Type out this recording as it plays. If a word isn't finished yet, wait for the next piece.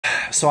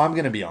So I'm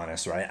going to be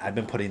honest, right? I've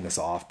been putting this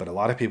off, but a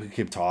lot of people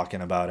keep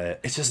talking about it.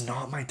 It's just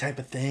not my type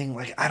of thing.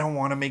 Like, I don't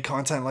want to make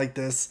content like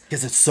this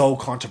because it's so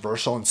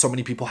controversial and so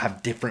many people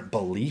have different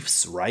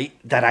beliefs, right?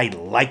 That I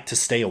like to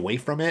stay away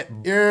from it.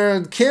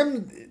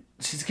 Kim,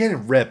 she's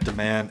getting ripped,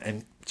 man.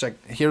 And check,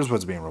 here's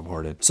what's being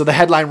reported. So the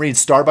headline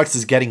reads, Starbucks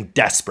is getting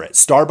desperate.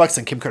 Starbucks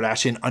and Kim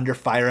Kardashian under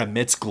fire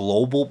amidst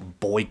global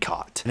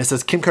boycott. And it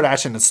says Kim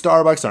Kardashian and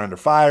Starbucks are under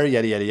fire,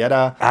 yada, yada,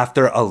 yada,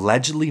 after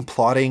allegedly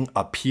plotting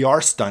a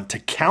PR stunt to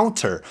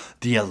counter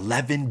the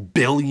 $11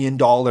 billion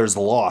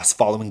loss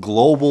following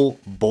global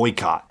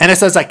boycott. And it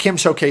says that Kim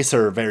showcased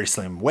her very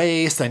slim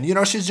waist and, you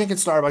know, she's drinking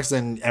Starbucks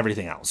and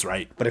everything else,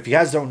 right? But if you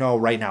guys don't know,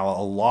 right now,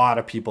 a lot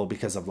of people,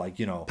 because of like,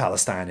 you know,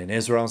 Palestine and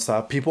Israel and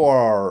stuff, people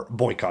are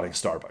boycotting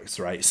Starbucks,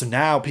 right? So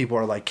now people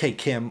are like, hey,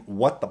 Kim,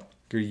 what the f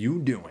are you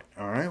doing?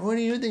 All right, what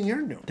do you think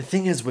you're doing? The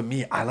thing is with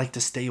me, I like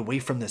to stay away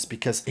from this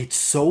because it's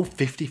so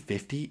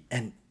 50-50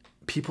 and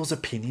people's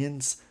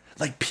opinions,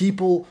 like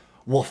people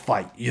will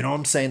fight. You know what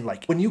I'm saying?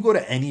 Like when you go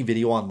to any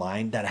video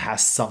online that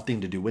has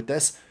something to do with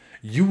this,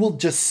 you will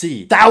just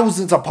see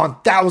thousands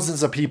upon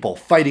thousands of people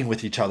fighting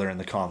with each other in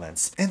the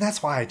comments. And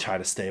that's why I try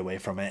to stay away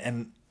from it.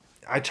 And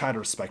I try to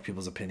respect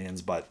people's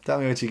opinions, but tell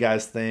me what you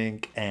guys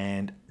think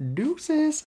and deuces.